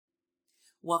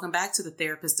Welcome back to the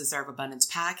Therapists Deserve Abundance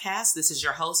podcast. This is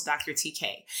your host, Dr.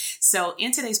 TK. So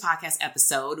in today's podcast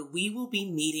episode, we will be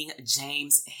meeting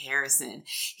James Harrison.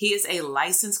 He is a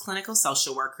licensed clinical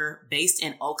social worker based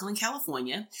in Oakland,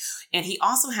 California, and he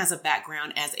also has a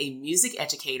background as a music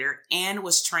educator and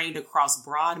was trained across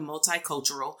broad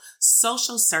multicultural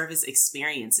social service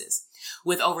experiences.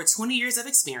 With over 20 years of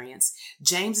experience,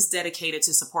 James is dedicated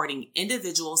to supporting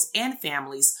individuals and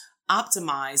families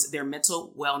optimize their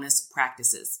mental wellness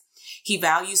practices. He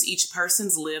values each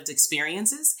person's lived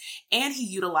experiences, and he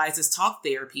utilizes talk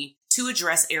therapy to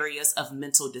address areas of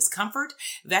mental discomfort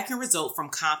that can result from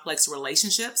complex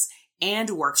relationships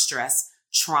and work stress,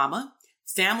 trauma,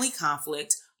 family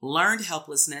conflict, learned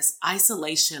helplessness,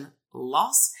 isolation,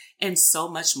 loss, and so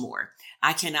much more.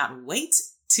 I cannot wait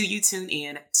till you tune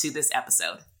in to this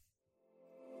episode.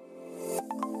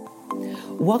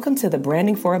 Welcome to the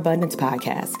Branding for Abundance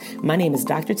podcast. My name is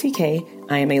Dr. TK.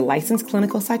 I am a licensed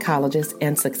clinical psychologist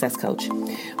and success coach.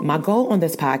 My goal on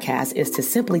this podcast is to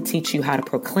simply teach you how to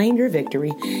proclaim your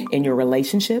victory in your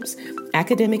relationships,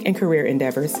 academic and career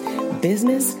endeavors,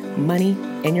 business, money,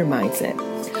 and your mindset.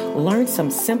 Learn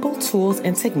some simple tools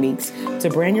and techniques to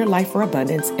brand your life for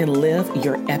abundance and live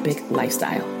your epic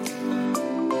lifestyle.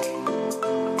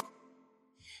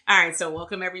 All right, so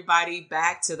welcome everybody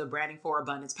back to the Branding for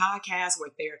Abundance podcast, where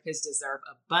therapists deserve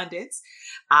abundance.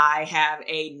 I have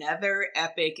another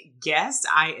epic guest.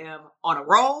 I am on a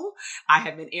roll. I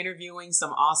have been interviewing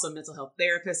some awesome mental health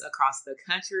therapists across the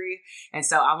country. And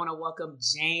so I want to welcome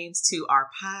James to our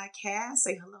podcast.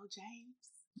 Say hello, James.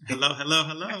 Hello.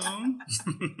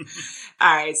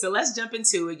 All right, so let's jump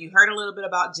into it. You heard a little bit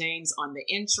about James on the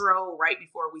intro right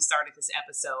before we started this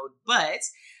episode, but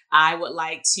I would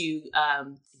like to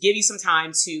give you some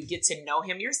time to get to know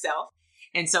him yourself.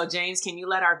 And so, James, can you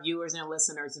let our viewers and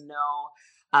listeners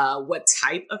know what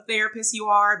type of therapist you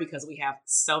are? Because we have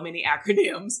so many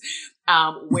acronyms,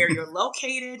 where you're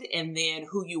located, and then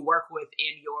who you work with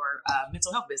in your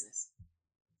mental health business.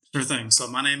 Sure thing. So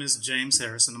my name is James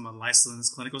Harrison. I'm a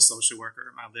licensed clinical social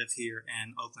worker. I live here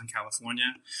in Oakland,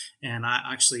 California, and I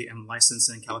actually am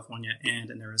licensed in California and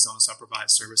in Arizona. So I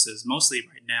provide services mostly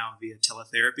right now via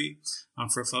teletherapy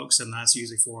for folks, and that's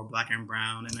usually for Black and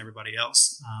Brown and everybody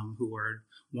else who are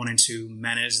wanting to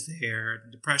manage their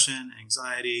depression,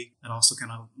 anxiety, and also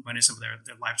kind of manage some of their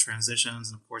life transitions,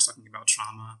 and of course talking about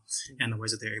trauma and the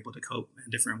ways that they're able to cope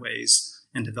in different ways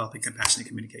and developing compassionate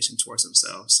communication towards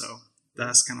themselves. So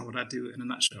that's kind of what I do in a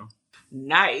nutshell.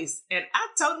 Nice. And I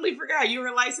totally forgot you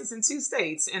were licensed in 2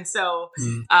 states. And so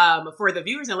for the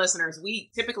viewers and listeners, we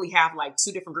typically have like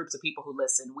 2 different groups of people who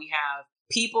listen. We have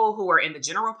people who are in the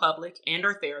general public and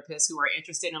or therapists who are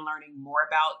interested in learning more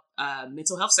about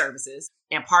mental health services.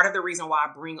 And part of the reason why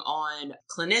I bring on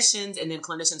clinicians and then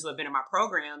clinicians who have been in my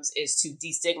programs is to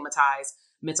destigmatize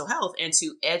mental health and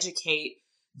to educate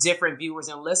different viewers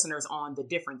and listeners on the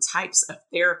different types of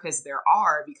therapists there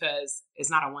are, because it's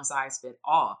not a one size fit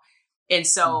all. And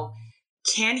so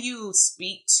can you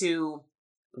speak to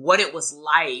what it was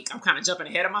like? I'm kind of jumping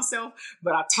ahead of myself,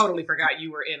 but I totally forgot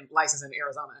you were licensed in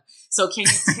Arizona. So can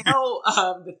you tell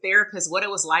the therapist what it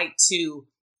was like to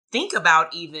think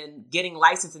about even getting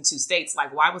licensed in 2 states?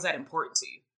 Like, why was that important to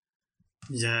you?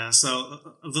 Yeah, so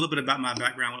a little bit about my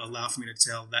background would allow for me to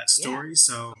tell that story. Yeah.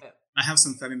 So I have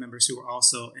some family members who are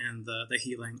also in the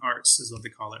healing arts, is what they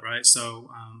call it, right? So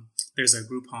there's a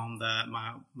group home that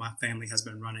my family has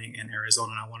been running in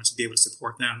Arizona, and I wanted to be able to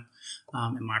support them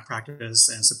in my practice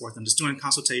and support them just doing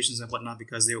consultations and whatnot,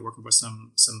 because they were working with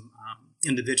some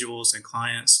individuals and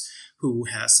clients who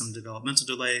had some developmental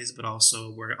delays, but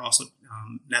also were also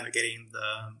navigating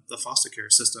the foster care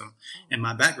system. And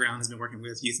my background has been working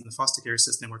with youth in the foster care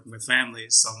system, working with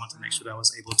families. So I wanted to make sure that I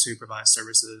was able to provide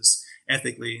services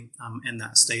ethically in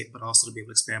that state, but also to be able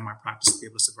to expand my practice to be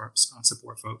able to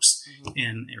support folks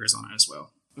in Arizona as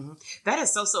well. Mm-hmm. That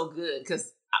is so good,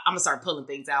 because I'm going to start pulling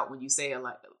things out when you say it,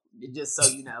 like, just so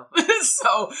you know.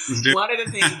 So one of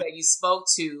the things that you spoke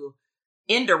to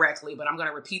indirectly, but I'm going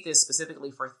to repeat this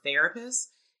specifically for therapists,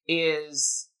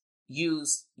 is you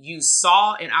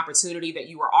saw an opportunity that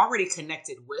you were already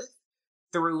connected with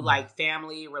through like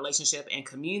family, relationship, and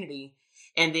community.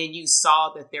 And then you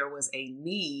saw that there was a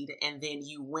need, and then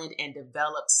you went and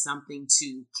developed something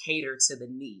to cater to the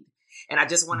need. And I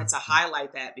just wanted to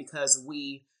highlight that, because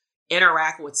we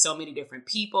interact with so many different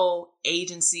people,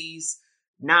 agencies,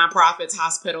 nonprofits,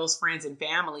 hospitals, friends, and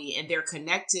family, and they're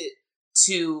connected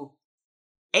to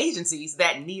agencies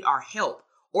that need our help,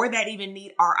 or that even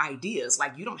need our ideas.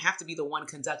 Like, you don't have to be the one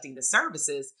conducting the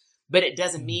services, but it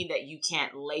doesn't mean that you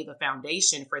can't lay the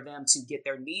foundation for them to get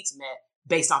their needs met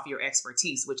based off your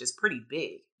expertise, which is pretty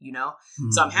big, you know?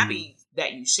 Mm-hmm. So I'm happy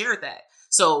that you shared that.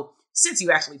 So since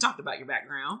you actually talked about your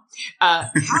background,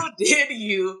 how did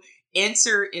you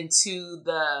enter into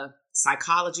the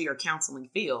psychology or counseling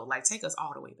field? Like, take us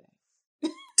all the way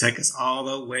back. Take us all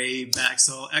the way back.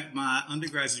 So my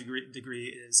undergraduate degree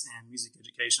is in music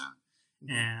education.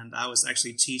 And I was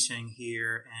actually teaching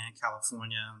here in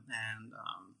California and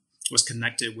was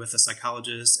connected with a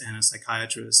psychologist and a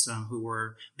psychiatrist who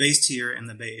were based here in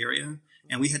the Bay Area.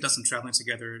 And we had done some traveling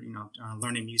together,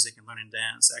 learning music and learning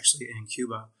dance actually in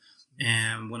Cuba.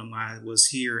 And when I was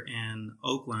here in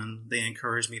Oakland, they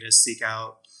encouraged me to seek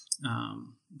out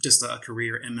just a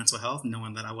career in mental health,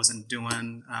 knowing that I wasn't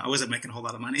making a whole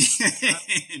lot of money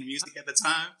in music at the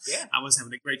time. Yeah. I was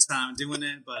having a great time doing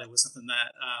it, but it was something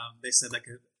that they said I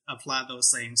could apply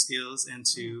those same skills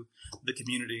into the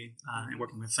community and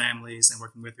working with families and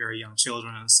working with very young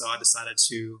children. So I decided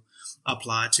to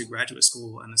apply to graduate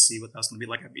school and to see what that was going to be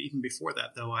like. Even before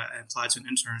that, though, I applied to an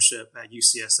internship at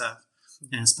UCSF.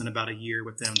 And spent about a year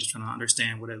with them just trying to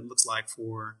understand what it looks like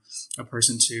for a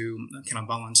person to kind of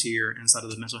volunteer inside of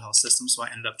the mental health system. So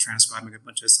I ended up transcribing a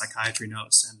bunch of psychiatry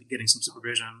notes and getting some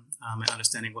supervision and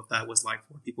understanding what that was like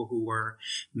for people who were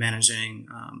managing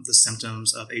the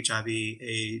symptoms of HIV,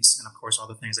 AIDS, and of course, all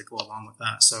the things that go along with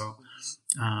that. So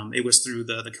it was through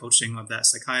the coaching of that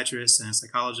psychiatrist and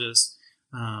psychologist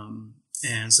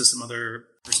and so some other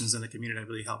persons in the community that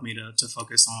really helped me to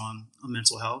focus on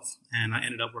mental health. And I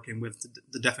ended up working with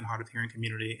the deaf and hard of hearing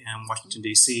community in Washington,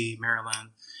 D.C.,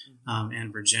 Maryland,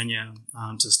 and Virginia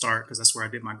to start, because that's where I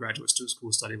did my graduate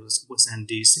school study was in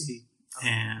D.C.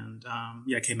 And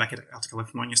I came back out to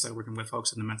California, started working with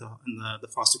folks in the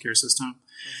foster care system,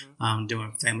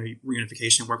 doing family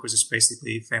reunification work, which is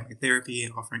basically family therapy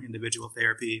and offering individual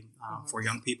therapy for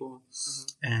young people.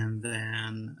 And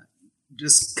then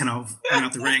just kind of went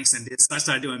out the ranks and I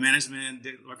started doing management,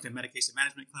 worked in medication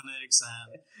management clinics.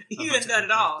 And you had done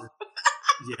it all.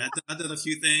 Yeah, I did a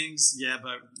few things. Yeah,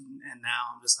 and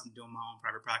now I'm doing my own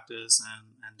private practice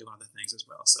and doing other things as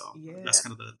well. So that's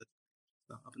kind of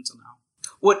the up until now.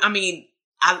 Well, I mean,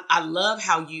 I love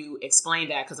how you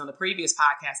explained that, because on the previous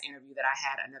podcast interview that I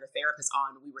had another therapist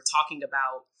on, we were talking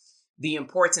about the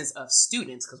importance of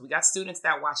students, because we got students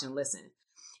that watch and listen.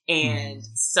 And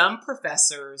some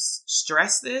professors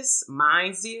stress this,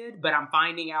 mine did, but I'm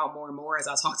finding out more and more as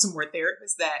I talk to more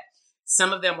therapists that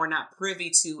some of them were not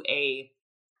privy to a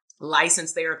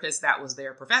licensed therapist that was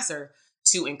their professor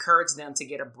to encourage them to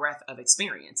get a breadth of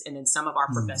experience. And then some of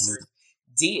our professors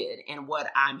did. And what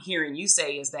I'm hearing you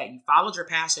say is that you followed your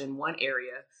passion in one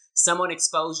area, someone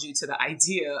exposed you to the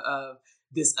idea of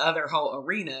this other whole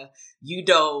arena, you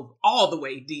dove all the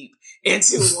way deep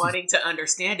into wanting to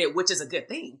understand it, which is a good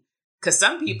thing. Because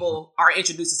some people are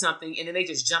introduced to something and then they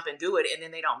just jump and do it and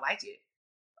then they don't like it.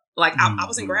 Like I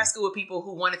was in grad school with people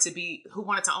who wanted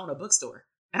to own a bookstore.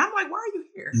 And I'm like, why are you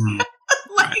here?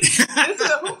 Like,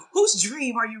 whose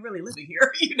dream are you really living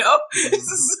here? You know?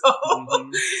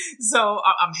 So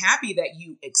I'm happy that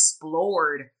you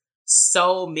explored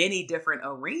so many different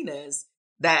arenas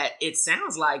that it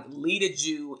sounds like leaded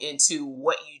you into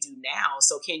what you do now.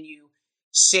 So can you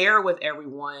share with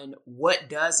everyone, what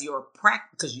does your practice,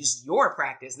 because it's your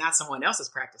practice, not someone else's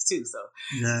practice too. So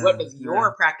what does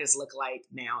your practice look like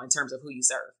now in terms of who you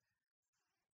serve?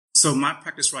 So my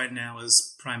practice right now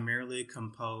is primarily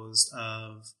composed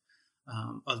of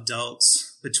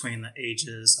adults between the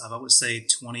ages of, I would say,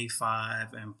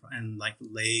 25 and like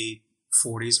late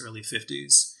 40s, early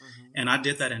 50s. And I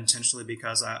did that intentionally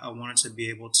because I wanted to be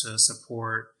able to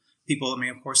support people, I mean,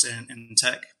 of course, in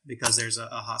tech, because there's a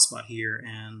hotspot here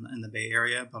in the Bay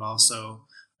Area, but also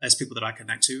as people that I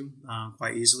connect to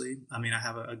quite easily. I mean, I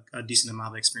have a decent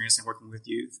amount of experience in working with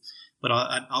youth, but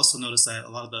I also noticed that a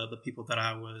lot of the people that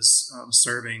I was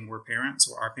serving were parents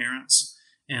or are parents,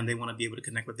 and they want to be able to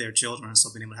connect with their children. So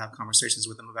being able to have conversations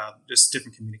with them about just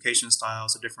different communication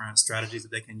styles or different strategies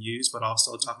that they can use, but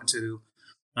also talking to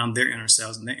their inner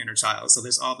selves and their inner child. So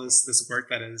there's all this work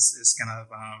that is kind of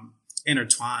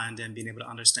intertwined and being able to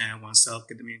understand oneself.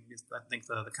 I mean, I think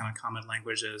the kind of common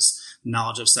language is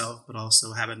knowledge of self, but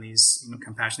also having these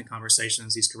compassionate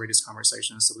conversations, these courageous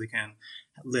conversations, so we can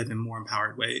live in more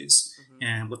empowered ways.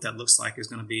 And what that looks like is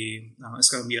going to be it's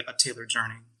going to be a tailored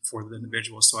journey for the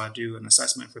individual. So I do an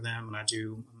assessment for them, and I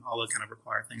do all the kind of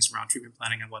required things around treatment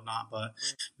planning and whatnot, but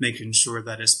making sure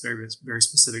that it's very, very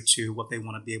specific to what they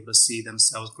want to be able to see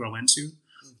themselves grow into.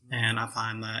 And I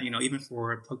find that, even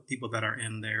for people that are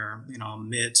in their,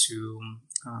 mid to,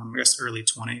 I guess, early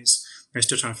 20s, they're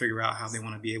still trying to figure out how they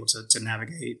want to be able to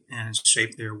navigate and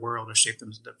shape their world or shape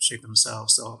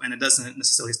themselves. So, and it doesn't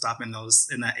necessarily stop in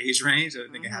that age range.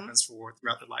 I think it happens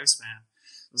throughout the lifespan.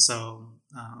 So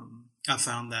I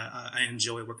found that I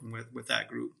enjoy working with that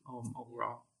group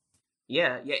overall.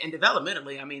 Yeah. And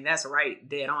developmentally, I mean, that's right,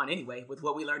 dead on anyway, with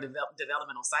what we learned in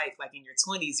developmental psych. Like in your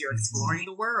 20s, you're exploring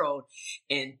the world.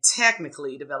 And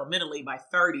technically, developmentally, by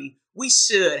 30, we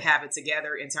should have it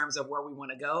together in terms of where we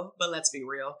want to go. But let's be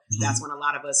real. That's when a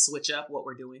lot of us switch up what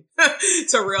we're doing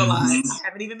to realize I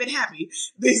haven't even been happy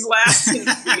these last 10 years.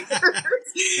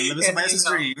 And living somebody's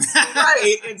dream.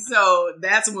 Right. And so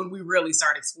that's when we really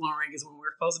start exploring, is when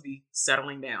we're supposed to be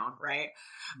settling down. Right.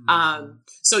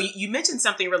 So you mentioned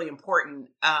something really important.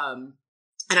 And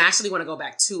I actually want to go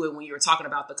back to it when you were talking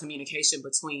about the communication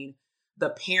between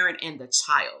the parent and the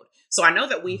child. So I know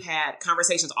that we've had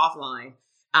conversations offline,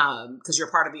 because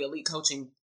you're part of the Elite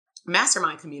Coaching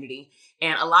Mastermind community.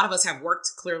 And a lot of us have worked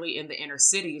clearly in the inner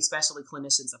city, especially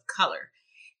clinicians of color.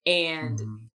 And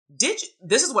this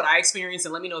is what I experienced.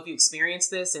 And let me know if you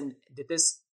experienced this, and did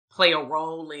this play a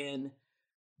role in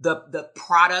the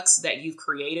products that you've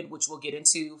created, which we'll get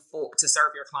into to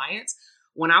serve your clients.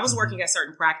 When I was working at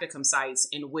certain practicum sites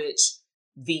in which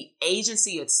the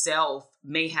agency itself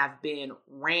may have been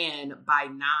ran by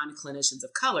non-clinicians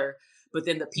of color, but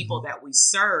then the people that we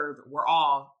served were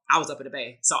I was up in the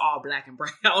Bay, so all Black and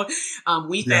brown.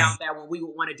 We found that when we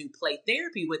would want to do play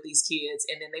therapy with these kids,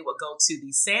 and then they would go to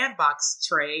the sandbox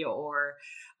tray or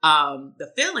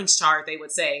the feelings chart, they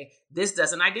would say, this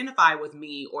doesn't identify with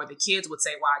me. Or the kids would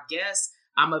say, well, I guess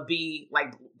I'm going to be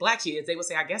like Black kids. They would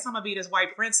say, I guess I'm going to be this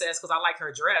white princess because I like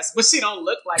her dress, but she don't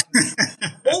look like me.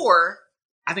 Or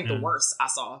I think the worst I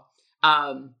saw,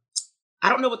 I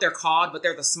don't know what they're called, but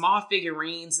they're the small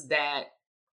figurines that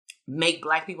make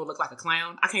Black people look like a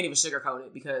clown. I can't even sugarcoat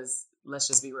it because let's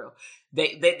just be real.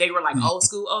 They were like old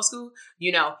school,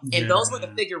 and those were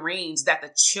the figurines that the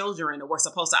children were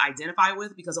supposed to identify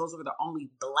with, because those were the only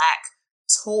Black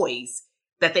toys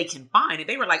that they can find. And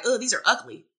they were like, oh, these are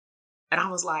ugly. And I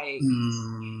was like,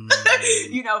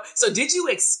 so did you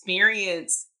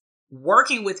experience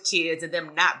working with kids and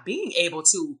them not being able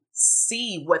to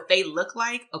see what they look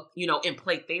like, in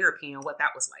play therapy, and what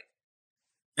that was like?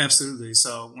 Absolutely.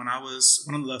 So when I was,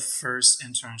 one of the first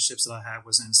internships that I had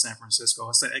was in San Francisco.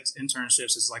 I said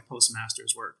internships is like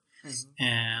postmasters work.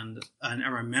 And I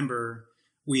remember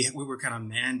we were kind of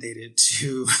mandated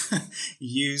to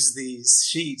use these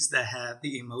sheets that had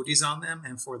the emojis on them,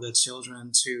 and for the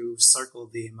children to circle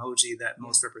the emoji that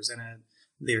most represented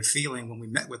their feeling when we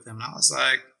met with them. And I was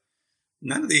like,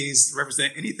 none of these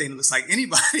represent anything that looks like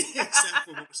anybody except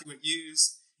for what you would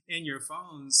use in your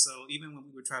phones. So even when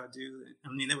we would try to do,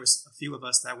 there was a few of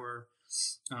us that were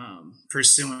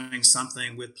pursuing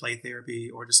something with play therapy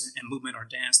or just in movement or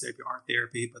dance therapy, art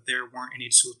therapy, but there weren't any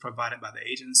tools provided by the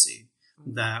agency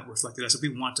that reflected us. If we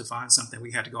want to find something,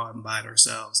 we had to go out and buy it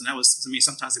ourselves. And that was,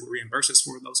 sometimes they would reimburse us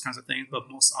for those kinds of things, but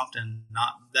most often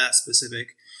not that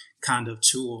specific kind of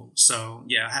tool. So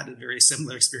yeah, I had a very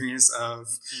similar experience of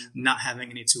not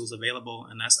having any tools available.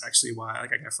 And that's actually why I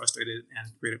got frustrated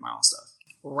and created my own stuff.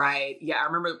 Right. Yeah. I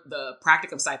remember the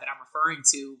practicum site that I'm referring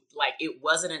to, like it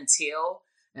wasn't until,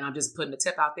 and I'm just putting a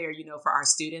tip out there, for our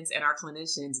students and our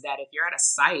clinicians, that if you're at a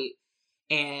site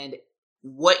and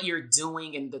what you're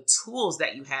doing and the tools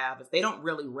that you have, if they don't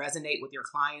really resonate with your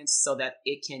clients so that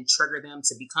it can trigger them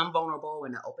to become vulnerable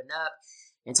and to open up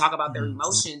and talk about their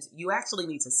emotions, you actually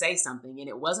need to say something. And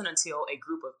it wasn't until a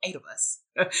group of 8 of us,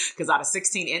 because out of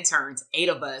 16 interns, 8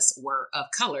 of us were of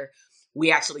color,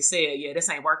 we actually said, yeah, this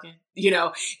ain't working,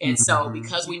 And so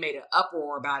because we made an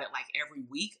uproar about it, like every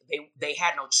week, they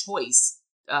had no choice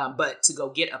but to go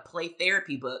get a play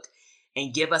therapy book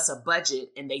and give us a budget.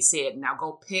 And they said, now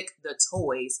go pick the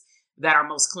toys that are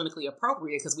most clinically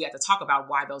appropriate, because we had to talk about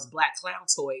why those Black clown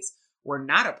toys were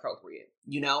not appropriate,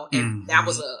 and that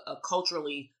was a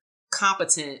culturally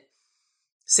competent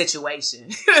situation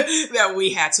that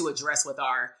we had to address with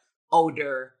our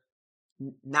older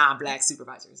non-Black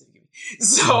supervisors.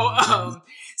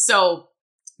 So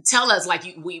tell us, like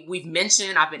we've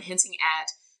mentioned, I've been hinting at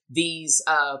these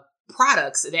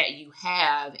products that you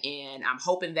have, and I'm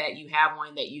hoping that you have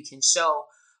one that you can show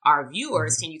our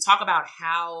viewers. Can you talk about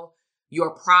how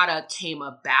your product came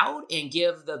about and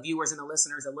give the viewers and the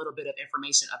listeners a little bit of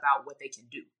information about what they can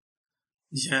do?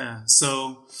 Yeah.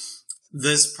 So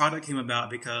this product came about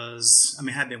because, I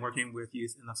had been working with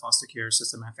youth in the foster care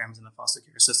system and families in the foster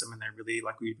care system, and they're really,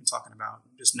 like we've been talking about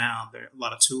just now, there are a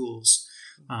lot of tools,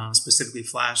 specifically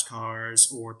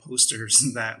flashcards or posters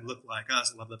that look like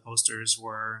us. A lot of the posters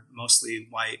were mostly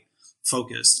white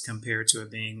focused compared to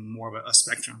it being more of a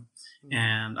spectrum. Mm-hmm.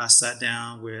 And I sat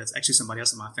down with actually somebody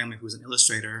else in my family who's an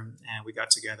illustrator, and we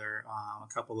got together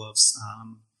a couple of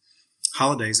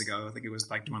holidays ago. I think it was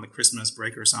like during the Christmas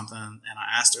break or something. And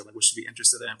I asked her, like, would she be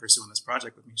interested in pursuing this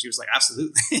project with me? She was like,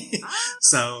 absolutely.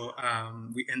 So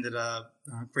we ended up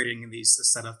creating a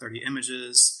set of 30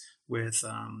 images with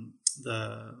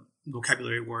the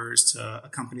vocabulary words to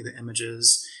accompany the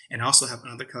images. And I also have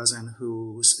another cousin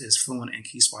who is fluent in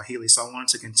Kiswahili. So I wanted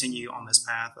to continue on this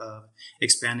path of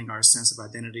expanding our sense of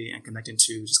identity and connecting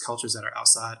to just cultures that are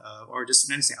outside of, or just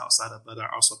anything outside of, but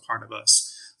are also part of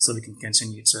us. So we can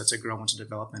continue to grow and to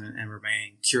develop and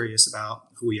remain curious about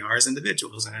who we are as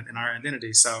individuals and our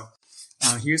identity. So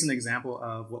here's an example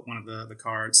of what one of the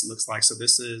cards looks like. So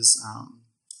this is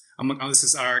this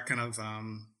is our kind of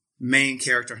main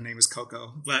character. Her name is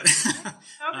Coco. But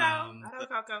I know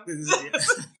Coco.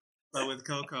 So with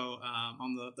Coco,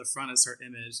 on the front is her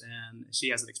image, and she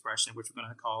has an expression which we're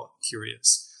going to call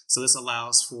curious. So this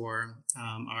allows for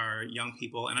our young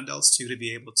people and adults too to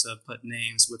be able to put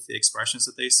names with the expressions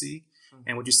that they see. Mm-hmm.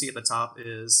 And what you see at the top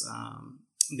is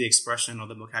the expression or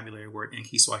the vocabulary word in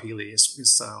Kiswahili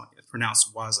is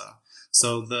pronounced waza.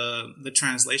 So the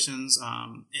translations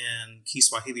in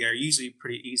Kiswahili are usually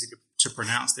pretty easy to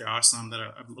pronounce. There are some that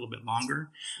are a little bit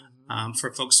longer. Mm-hmm.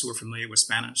 For folks who are familiar with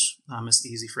Spanish, it's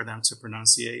easy for them to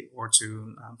pronunciate or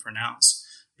to pronounce,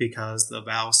 because the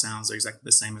vowel sounds are exactly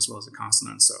the same as well as the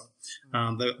consonants. So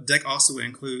the deck also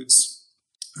includes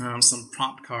some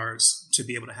prompt cards to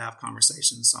be able to have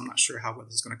conversations. So I'm not sure how well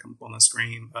this is going to come up on the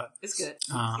screen, but it's good.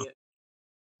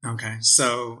 Okay.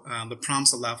 So the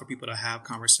prompts allow for people to have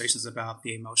conversations about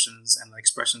the emotions and the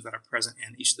expressions that are present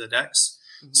in each of the decks.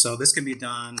 Mm-hmm. So this can be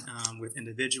done with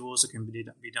individuals. It can be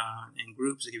done in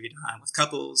groups. It can be done with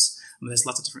couples. There's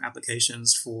lots of different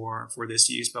applications for this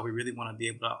use, but we really want to be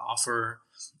able to offer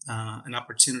an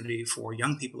opportunity for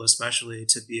young people, especially,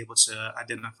 to be able to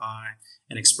identify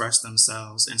and express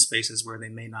themselves in spaces where they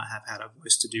may not have had a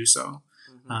voice to do so.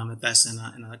 Mm-hmm. If that's in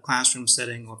a classroom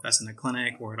setting, or if that's in a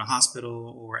clinic or at a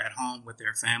hospital or at home with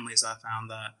their families, I found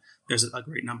that there's a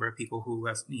great number of people who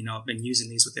have, been using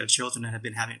these with their children and have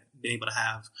been able to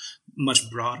have much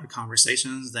broader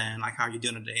conversations than like, how are you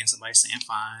doing today? And somebody saying,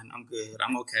 fine, I'm good,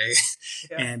 I'm okay.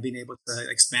 Yeah. And being able to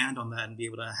expand on that and be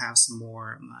able to have some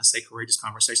more, courageous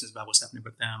conversations about what's happening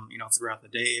with them, throughout the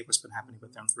day, what's been happening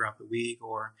with them throughout the week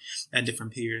or at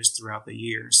different periods throughout the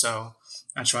year. So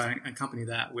I try and accompany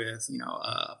that with,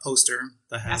 a poster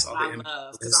that has all the images.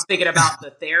 Because I'm thinking about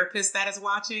the therapist that is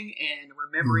watching and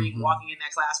remembering mm-hmm. walking in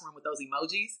that classroom with those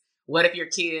emojis. What if your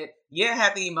kid,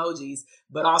 had the emojis,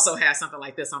 but also has something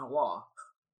like this on the wall?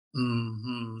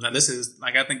 Mm-hmm. Now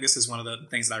I think this is one of the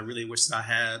things that I really wish that I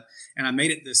had. And I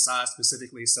made it this size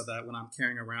specifically so that when I'm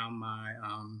carrying around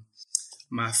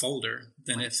my folder,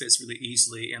 then it fits really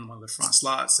easily in one of the front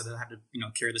slots, so that I have to,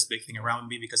 carry this big thing around with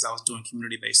me, because I was doing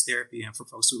community-based therapy. And for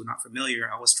folks who are not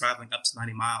familiar, I was traveling up to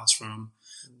 90 miles from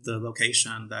the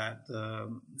location that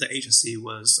the agency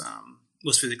was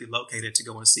physically located to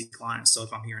go and see clients. So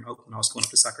if I'm here in Oakland, I was going up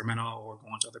to Sacramento or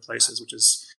going to other places, which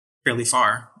is fairly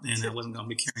far, and I wasn't going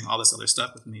to be carrying all this other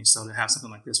stuff with me. So to have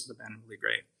something like this would have been really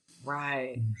great.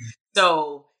 Right. Mm-hmm.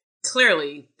 So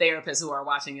clearly, therapists who are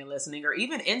watching and listening, or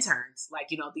even interns,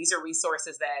 these are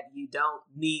resources that you don't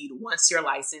need once you're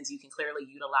licensed. You can clearly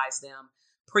utilize them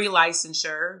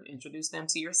pre-licensure, introduce them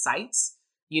to your sites,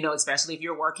 especially if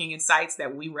you're working in sites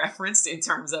that we referenced in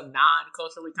terms of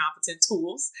non-culturally competent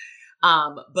tools.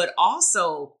 But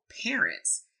also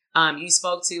parents. You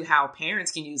spoke to how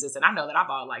parents can use this, and I know that I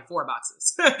bought like 4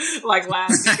 boxes like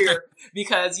last year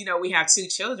because, we have 2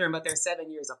 children, but they're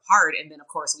 7 years apart. And then of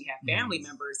course we have family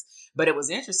members, but it was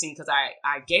interesting because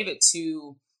I gave it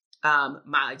to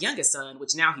my youngest son,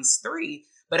 which now he's 3.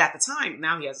 But at the time,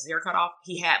 now he has his hair cut off.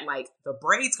 He had like the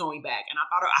braids going back. And I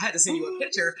thought I had to send you a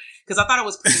picture because I thought it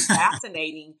was pretty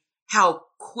fascinating how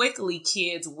quickly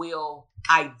kids will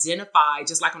identify,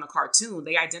 just like on a cartoon,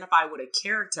 they identify with a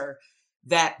character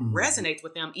that resonates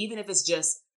with them, even if it's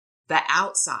just the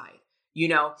outside,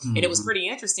 and it was pretty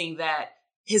interesting that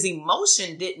his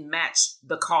emotion didn't match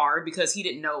the card because he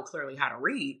didn't know clearly how to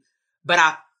read. But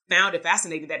I found it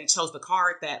fascinating that he chose the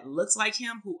card that looks like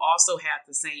him, who also had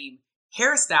the same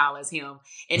hairstyle as him.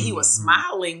 And he was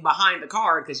smiling behind the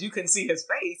card because you couldn't see his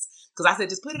face. Because I said,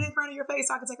 just put it in front of your face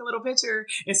so I can take a little picture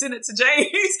and send it to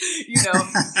James,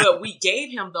 But we gave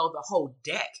him, though, the whole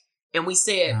deck. And we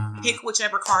said, pick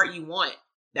whichever card you want.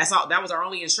 That's all. That was our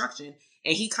only instruction.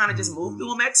 And he kind of just moved through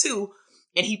them at 2.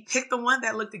 And he picked the one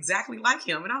that looked exactly like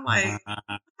him. And I'm like,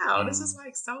 wow, this is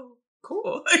like so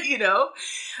cool,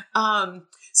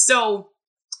 So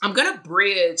I'm going to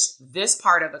bridge this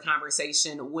part of the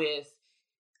conversation with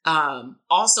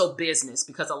also business,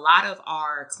 because a lot of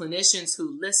our clinicians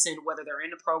who listen, whether they're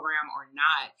in the program or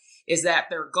not, is that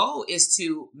their goal is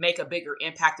to make a bigger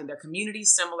impact in their community,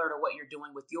 similar to what you're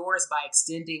doing with yours by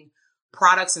extending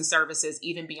products and services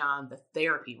even beyond the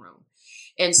therapy room.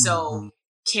 And so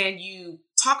can you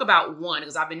talk about one,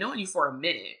 because I've been knowing you for a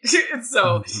minute.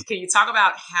 So can you talk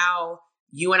about how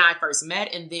you and I first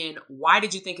met, and then why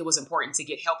did you think it was important to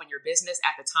get help in your business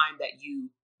at the time that you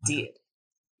did?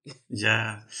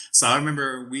 Yeah. So I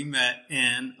remember we met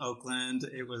in Oakland.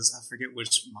 It was, I forget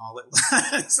which mall it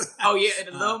was. Oh yeah,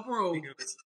 in a little room.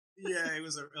 It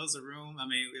was a room. I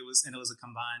mean, it was a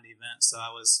combined event. So I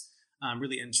was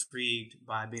really intrigued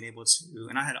by being able to,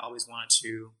 and I had always wanted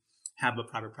to have a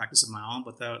private practice of my own,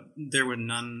 but there were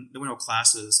no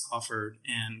classes offered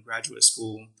in graduate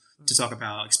school to talk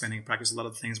about expanding practice. A lot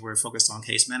of things were focused on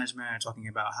case management, talking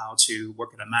about how to work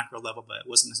at a macro level, but it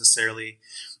wasn't necessarily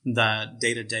the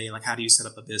day-to-day, like how do you set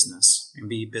up a business and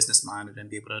be business-minded and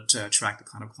be able to attract the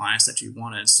kind of clients that you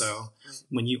wanted. So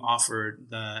when you offered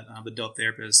the Adult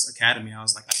Therapist Academy, I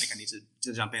was like, I think I need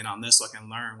to jump in on this so I can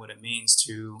learn what it means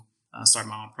to start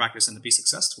my own practice and to be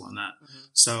successful in that.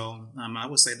 So I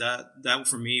would say that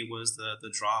for me was the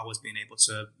draw, was being able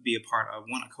to be a part of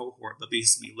a cohort, but be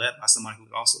led by someone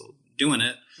who's also doing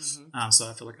it. So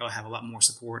I feel like I'll have a lot more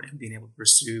support in being able to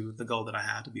pursue the goal that I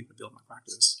had to be able to build my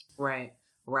practice. Right.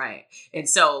 And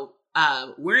so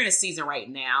we're in a season right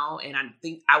now, and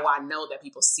I know that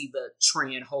people see the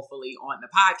trend, hopefully, on the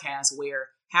podcast, where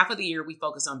half of the year we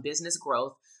focus on business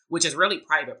growth, which is really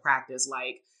private practice.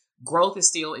 Like, growth is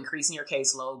still increasing your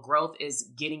caseload. Growth is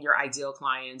getting your ideal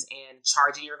clients and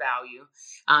charging your value,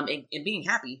 and being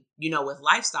happy, with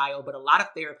lifestyle. But a lot of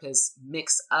therapists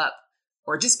mix up,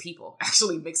 or just people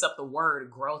actually mix up the word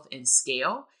growth and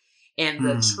scale. And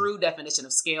the true definition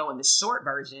of scale in the short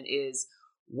version is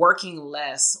working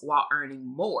less while earning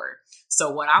more. So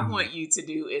what I want you to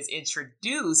do is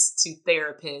introduce to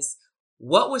therapists,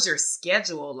 what was your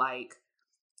schedule like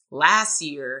last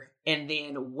year, and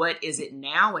then what is it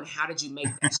now, and how did you make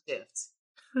that shift?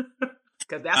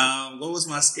 Because what was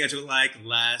my schedule like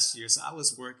last year? So I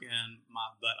was working my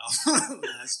butt off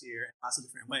last year in lots of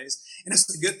different ways, and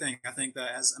it's a good thing. I think that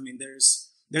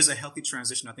there's a healthy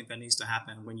transition. I think that needs to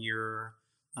happen when you're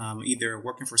either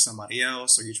working for somebody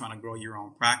else or you're trying to grow your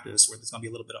own practice, where there's going to be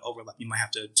a little bit of overlap. You might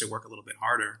have to work a little bit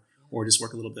harder, or just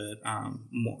work a little bit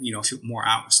more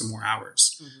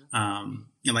hours.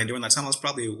 Like during that time, I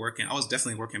was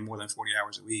definitely working more than 40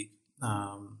 hours a week,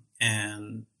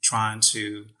 and trying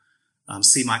to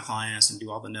see my clients and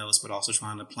do all the notes, but also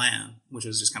trying to plan, which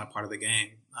is just kind of part of the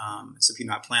game. So if you're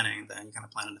not planning, then you're kind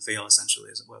of planning to fail, essentially,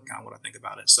 is what I think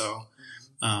about it. So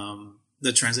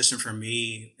the transition for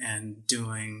me and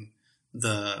doing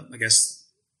the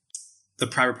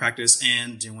private practice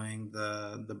and doing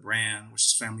the brand, which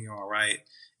is Family All Right,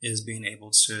 is being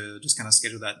able to just kind of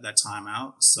schedule that time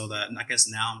out, so that, I guess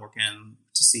now I'm working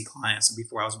to see clients.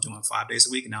 Before I was doing 5 days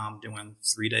a week. Now I'm doing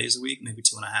 3 days a week, maybe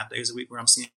 2.5 days a week where I'm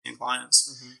seeing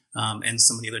clients. And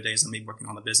some of the other days I'm maybe working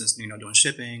on the business, doing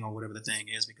shipping or whatever the thing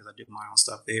is, because I do my own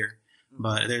stuff there.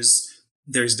 But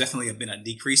there's definitely been a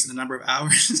decrease in the number of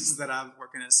hours that I'm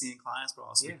working at seeing clients, but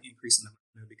also increase in the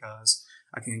revenue, because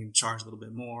I can charge a little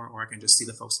bit more, or I can just see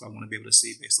the folks that I want to be able to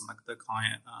see based on like the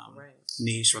client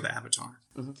niche or the avatar.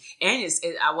 And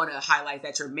I want to highlight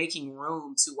that you're making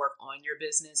room to work on your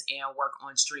business and work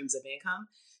on streams of income,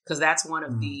 because that's one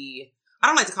of the, I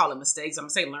don't like to call it mistakes, I'm going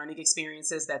to say learning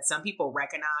experiences that some people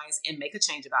recognize and make a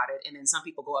change about it. And then some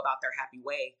people go about their happy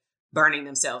way, burning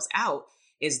themselves out.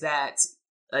 Is that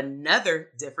another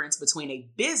difference between a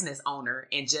business owner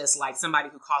and just like somebody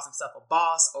who calls himself a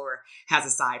boss or has a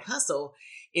side hustle,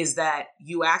 is that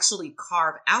you actually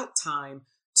carve out time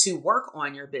to work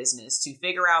on your business, to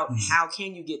figure out how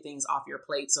can you get things off your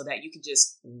plate so that you can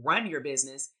just run your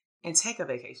business and take a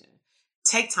vacation,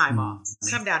 take time off,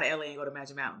 come down to LA and go to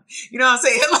Magic Mountain. You know what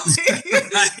I'm saying?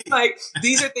 Like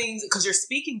these are things, because you're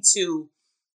speaking to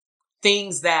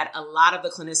things that a lot of the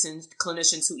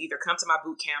clinicians who either come to my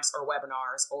boot camps or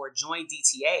webinars or join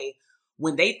DTA,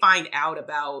 when they find out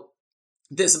about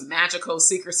this magical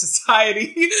secret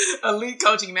society, elite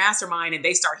coaching mastermind, and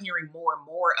they start hearing more and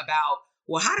more about,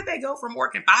 well, how did they go from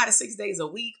working 5 to 6 days a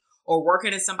week or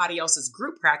working in somebody else's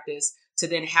group practice to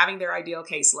then having their ideal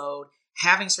caseload,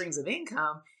 having streams of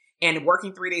income, and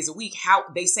working 3 days a week? How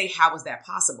is that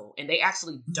possible? And they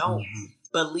actually don't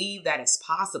believe that it's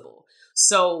possible.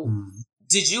 So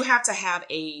did you have to have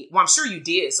I'm sure you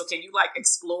did. So can you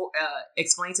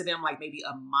explain to them like maybe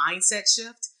a mindset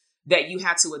shift that you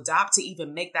had to adopt to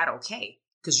even make that okay?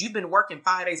 Because you've been working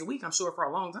 5 days a week, I'm sure, for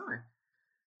a long time.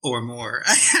 Or more.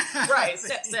 Right.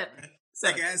 Seven.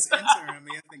 Like as intern, I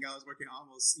mean, I think I was working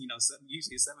almost,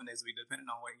 usually 7 days a week, depending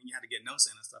on what you had to get notes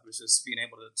in and stuff. It's just being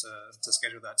able to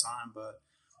schedule that time. But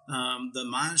the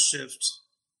mind shift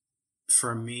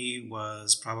for me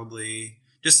was probably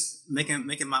just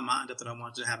making my mind up that I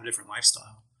wanted to have a different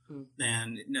lifestyle.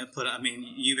 And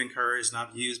you've encouraged and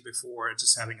I've used before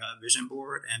just having a vision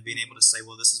board and being able to say,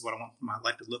 well, this is what I want my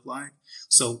life to look like.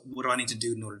 So what do I need to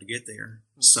do in order to get there?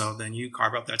 So then you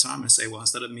carve out that time and say, well,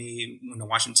 instead of me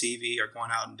watching TV or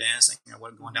going out and dancing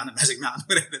or going down the Magic Mountain,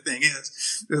 whatever the thing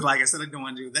is, it's like, instead of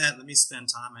going to do that, let me spend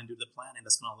time and do the planning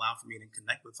that's going to allow for me to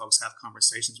connect with folks, have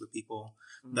conversations with people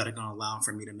that are going to allow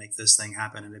for me to make this thing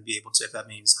happen and to be able to, if that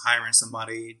means hiring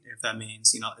somebody, if that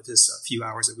means, if it's a few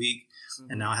hours a week,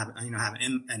 and now I have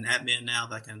an admin now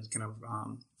that can kind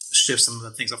of shift some of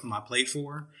the things off of my plate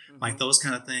for, like those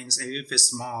kind of things. And if it's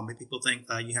small, maybe people think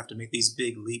that you have to make these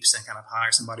big leaps and kind of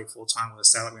hire somebody full time with a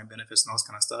salary and benefits and all this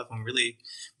kind of stuff. And really,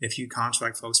 if you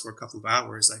contract folks for a couple of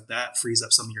hours, like that frees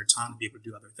up some of your time to be able to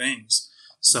do other things.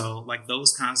 So like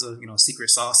those kinds of, secret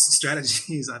sauce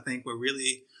strategies, I think were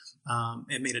really,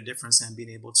 it made a difference in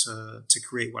being able to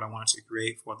create what I wanted to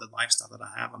create for the lifestyle that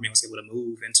I have. I was able to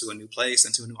move into a new place,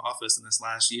 into a new office in this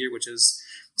last year, which is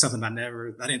something I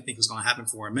didn't think was going to happen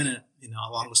for a minute,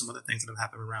 along with some other things that have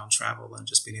happened around travel and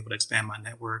just being able to expand my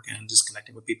network and just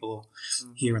connecting with people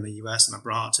here in the U.S. and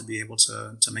abroad to be able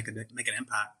to make an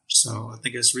impact. So I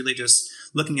think it's really just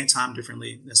looking at time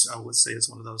differently. I would say it's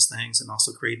one of those things, and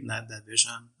also creating that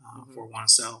vision for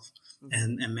oneself.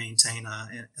 And maintain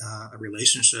a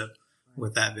relationship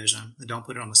with that vision. And don't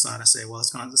put it on the side and say, well, it's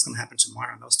going to happen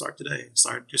tomorrow. No, start today.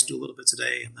 Just do a little bit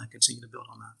today and then continue to build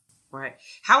on that. Right.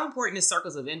 How important is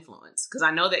circles of influence? Because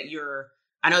I know that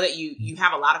you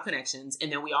have a lot of connections,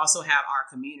 and then we also have our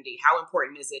community. How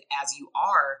important is it, as you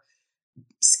are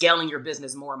scaling your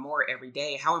business more and more every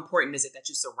day, how important is it that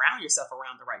you surround yourself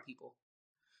around the right people?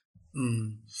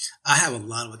 I have a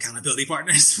lot of accountability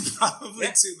partners, probably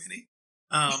too many.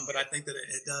 But I think that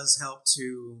it does help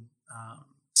to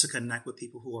connect with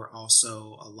people who are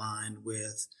also aligned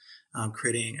with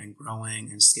creating and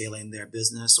growing and scaling their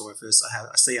business. Or if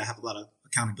I have a lot of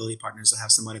accountability partners. I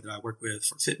have somebody that I work with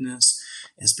for fitness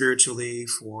and spiritually,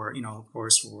 for, of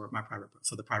course, for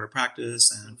the private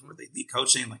practice and for the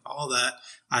coaching, like all that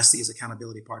I see as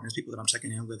accountability partners, people that I'm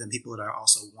checking in with, and people that are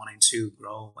also wanting to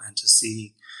grow and to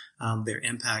see their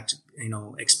impact,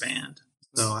 expand.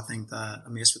 So I think that,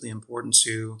 it's really important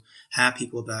to have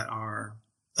people that are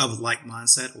of a like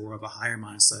mindset or of a higher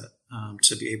mindset,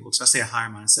 to be able to, I say a higher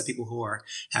mindset, people who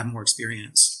have more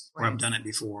experience or have done it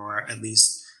before, or at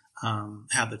least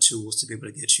have the tools to be able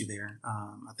to get you there.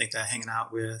 I think that hanging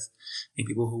out with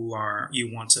people who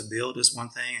you want to build is one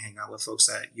thing. Hang out with folks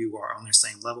that you are on their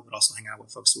same level, but also hang out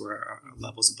with folks who are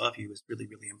levels above you is really,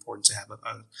 really important to have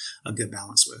a good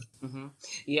balance with. Mm-hmm.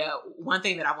 Yeah. One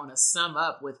thing that I want to sum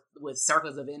up with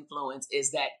circles of influence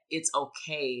is that it's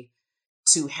okay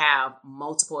to have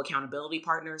multiple accountability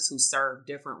partners who serve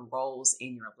different roles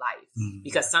in your life. Mm-hmm.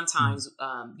 Because sometimes,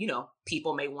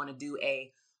 people may want to do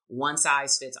a one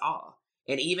size fits all.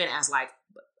 And even as like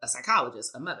a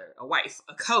psychologist, a mother, a wife,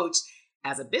 a coach,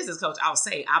 as a business coach, I'll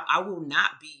say I will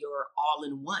not be your all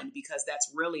in one, because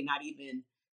that's really not even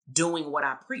doing what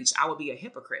I preach. I will be a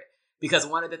hypocrite, because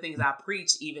one of the things I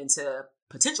preach even to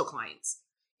potential clients,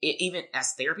 even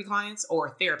as therapy clients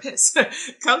or therapists,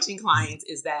 coaching clients,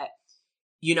 is that,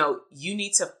 you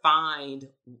need to find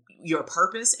your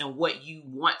purpose and what you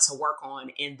want to work on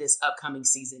in this upcoming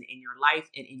season in your life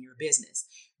and in your business.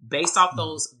 Based off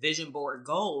those vision board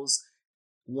goals,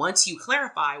 once you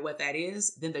clarify what that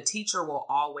is, then the teacher will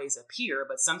always appear.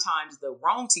 But sometimes the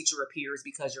wrong teacher appears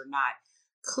because you're not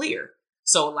clear.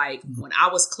 So like when I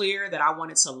was clear that I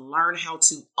wanted to learn how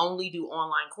to only do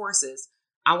online courses,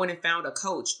 I went and found a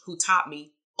coach who taught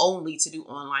me only to do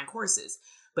online courses.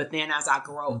 But then as I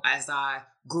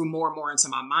grew more and more into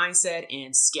my mindset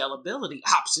and scalability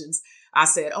options, I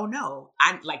said, oh no,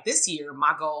 this year,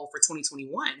 my goal for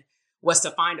 2021 was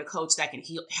to find a coach that can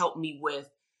help me with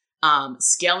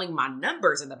scaling my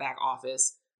numbers in the back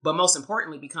office, but most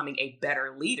importantly, becoming a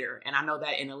better leader. And I know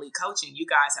that in elite coaching, you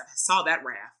guys saw that,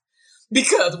 Raph,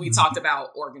 because we talked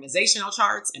about organizational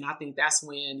charts. And I think that's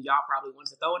when y'all probably wanted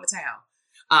to throw in the towel.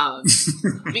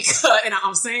 And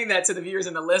I'm saying that to the viewers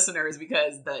and the listeners,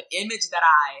 because the image that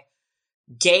I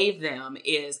gave them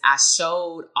is I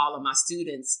showed all of my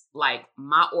students like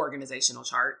my organizational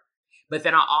chart, but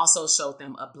then I also showed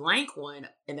them a blank one,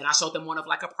 and then I showed them one of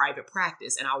like a private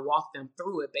practice, and I walked them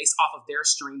through it based off of their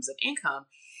streams of income.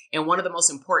 And one of the most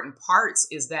important parts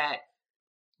is that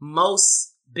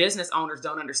most business owners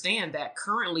don't understand that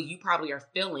currently you probably are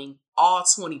filling all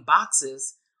 20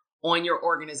 boxes on your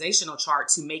organizational chart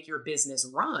to make your business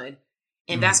run.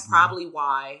 And that's probably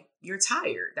why you're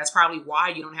tired. That's probably why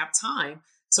you don't have time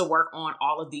to work on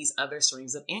all of these other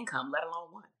streams of income, let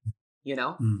alone one, you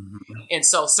know? And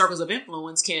so circles of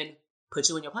influence can put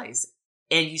you in your place.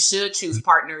 And you should choose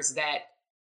partners that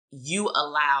you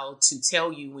allow to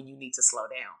tell you when you need to slow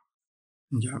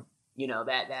down. Yeah. You know,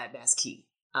 that's key.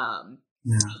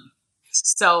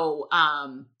 So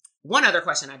one other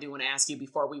question I do want to ask you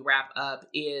before we wrap up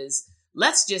is,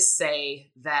 let's just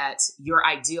say that your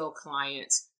ideal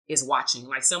client is watching,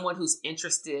 like someone who's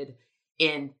interested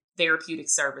in therapeutic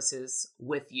services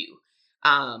with you.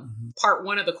 Part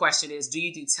one of the question is, do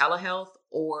you do telehealth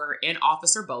or in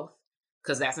office or both?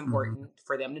 Because that's important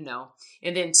for them to know.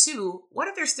 And then two, what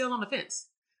if they're still on the fence?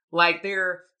 Like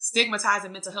they're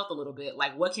stigmatizing mental health a little bit.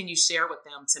 Like what can you share with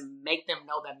them to make them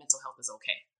know that mental health is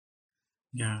okay?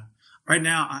 Yeah. Right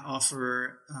now I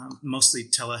offer mostly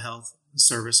telehealth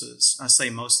services. I say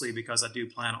mostly because I do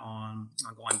plan on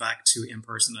going back to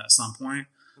in-person at some point.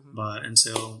 But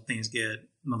until things get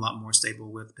a lot more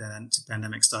stable with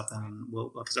pandemic stuff, then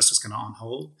that's just going to on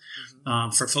hold.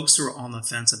 For folks who are on the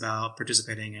fence about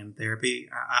participating in therapy,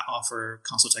 I offer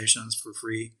consultations for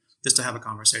free just to have a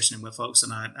conversation with folks.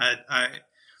 And I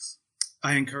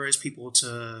encourage people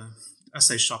to, I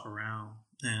say, shop around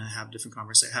and have different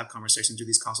conversations, do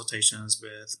these consultations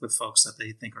with folks that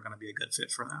they think are going to be a good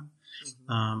fit for them.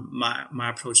 My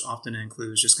approach often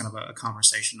includes just kind of a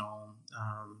conversational,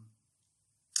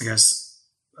 just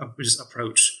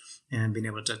approach, and being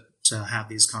able to have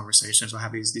these conversations or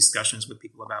have these discussions with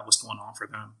people about what's going on for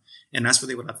them. And that's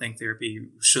really what I think therapy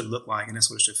should look like. And that's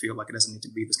what it should feel like. It doesn't need to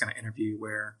be this kind of interview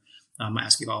where I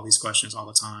ask you all these questions all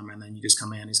the time, and then you just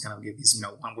come in and just kind of give these,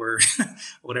 one word,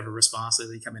 whatever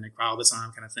responses. You come in and cry all the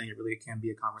time kind of thing. It really can be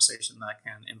a conversation that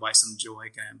can invite some joy,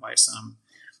 can invite some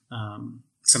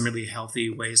really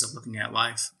healthy ways of looking at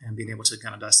life and being able to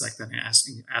kind of dissect that and ask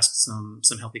some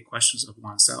healthy questions of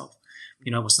oneself,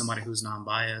 with somebody who's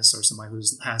non-biased or somebody who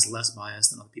has less bias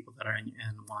than other people that are in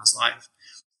one's life,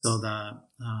 so that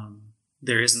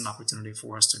there is an opportunity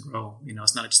for us to grow.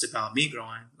 It's not just about me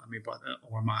growing, or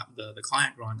the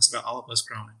client growing. It's about all of us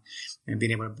growing and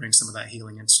being able to bring some of that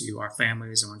healing into our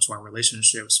families or into our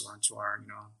relationships or into our,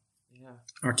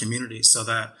 our community, so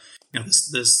that,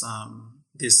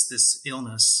 this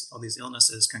illness or these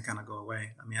illnesses can kind of go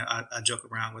away. I mean, I joke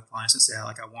around with clients and say,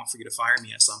 I want for you to fire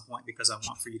me at some point because I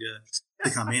want for you to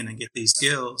come in and get these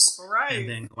skills, right, and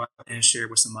then go out and share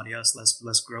with somebody else.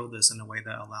 Let's grow this in a way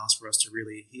that allows for us to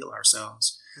really heal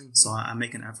ourselves. So I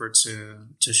make an effort to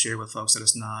share with folks that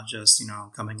it's not just,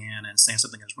 coming in and saying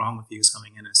something is wrong with you. It's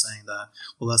coming in and saying that,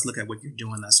 well, let's look at what you're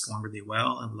doing that's going really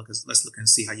well, and let's look and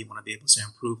see how you want to be able to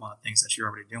improve on the things that you're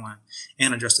already doing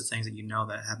and address the things that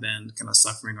that have been kind of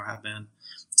suffering or have been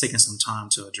taking some time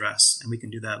to address. And we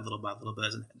can do that little by little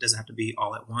bit. It doesn't have to be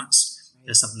all at once.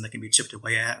 There's something that can be chipped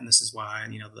away at. And this is why,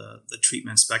 the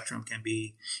treatment spectrum can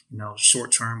be,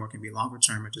 short term or can be longer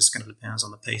term. It just kind of depends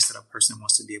on the pace that a person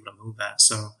wants to be able to move at.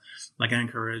 So I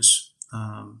encourage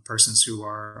persons who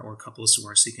are, or couples who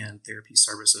are seeking therapy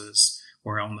services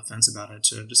or are on the fence about it,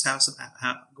 to just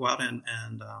go out and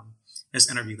just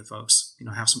interview the folks,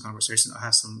 have some conversations,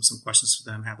 have some questions for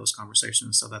them, have those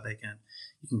conversations so that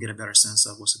you can get a better sense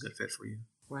of what's a good fit for you.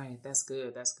 Right. That's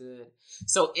good. That's good.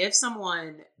 So if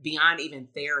someone beyond even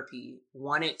therapy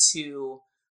wanted to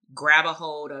grab a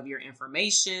hold of your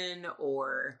information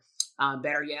or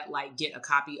better yet, get a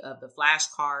copy of the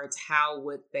flashcards, how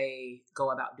would they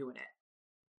go about doing it?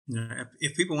 Yeah,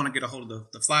 if people want to get a hold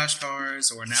of the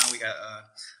flashcards, or now we got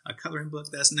a coloring book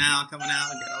that's now coming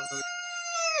out.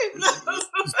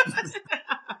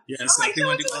 Yeah, so if they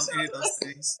want to do any of those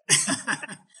things,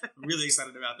 I'm really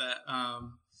excited about that.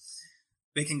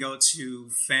 They can go to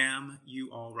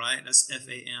FAMYOUALRIGHT. That's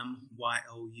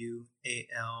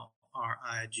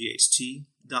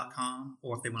FAMYOUALRIGHT.com.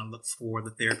 Or if they want to look for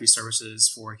the therapy services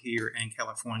for here in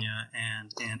California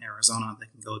and in Arizona, they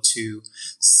can go to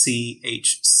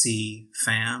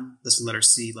CHCFAM. That's the letter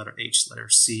C, letter H, letter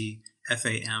C,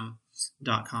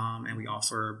 FAM.com. And we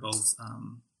offer both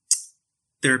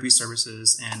therapy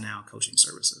services and now coaching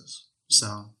services.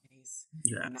 So.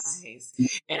 Yeah. Nice.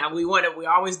 And we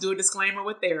always do a disclaimer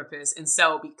with therapists. And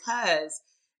so because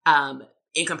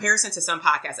in comparison to some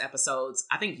podcast episodes,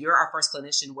 I think you're our first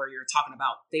clinician where you're talking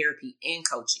about therapy and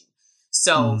coaching.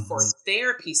 So for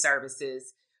therapy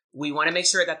services, we want to make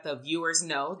sure that the viewers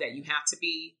know that you have to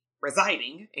be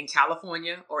residing in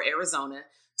California or Arizona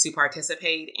to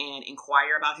participate and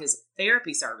inquire about his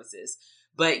therapy services.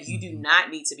 but you do not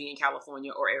need to be in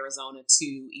California or Arizona to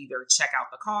either check out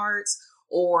the cards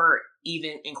or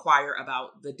even inquire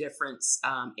about the difference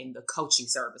in the coaching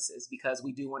services, because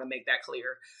we do want to make that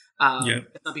clear.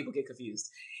 Some people get confused.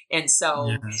 And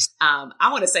so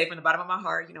I want to say from the bottom of my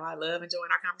heart, I love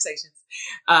enjoying our conversations.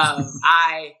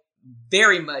 I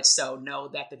very much so know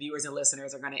that the viewers and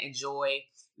listeners are going to enjoy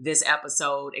this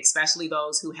episode, especially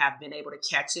those who have been able to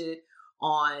catch it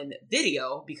on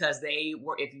video, because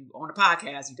if you own a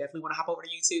podcast, you definitely want to hop over to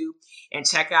YouTube and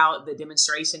check out the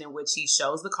demonstration in which he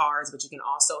shows the cards, but you can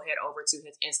also head over to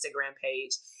his Instagram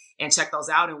page and check those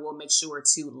out. And we'll make sure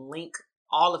to link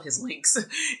all of his links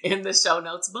in the show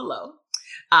notes below.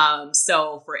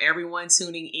 So for everyone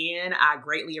tuning in, I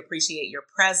greatly appreciate your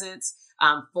presence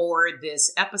for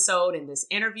this episode and this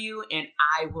interview, and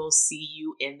I will see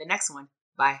you in the next one.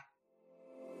 Bye.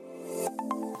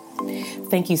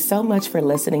 Thank you so much for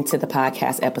listening to the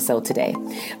podcast episode today.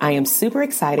 I am super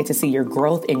excited to see your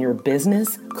growth in your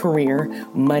business, career,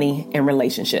 money, and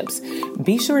relationships.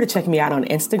 Be sure to check me out on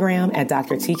Instagram at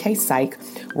Dr. TK Psych,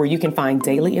 where you can find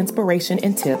daily inspiration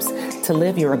and tips to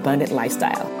live your abundant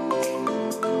lifestyle.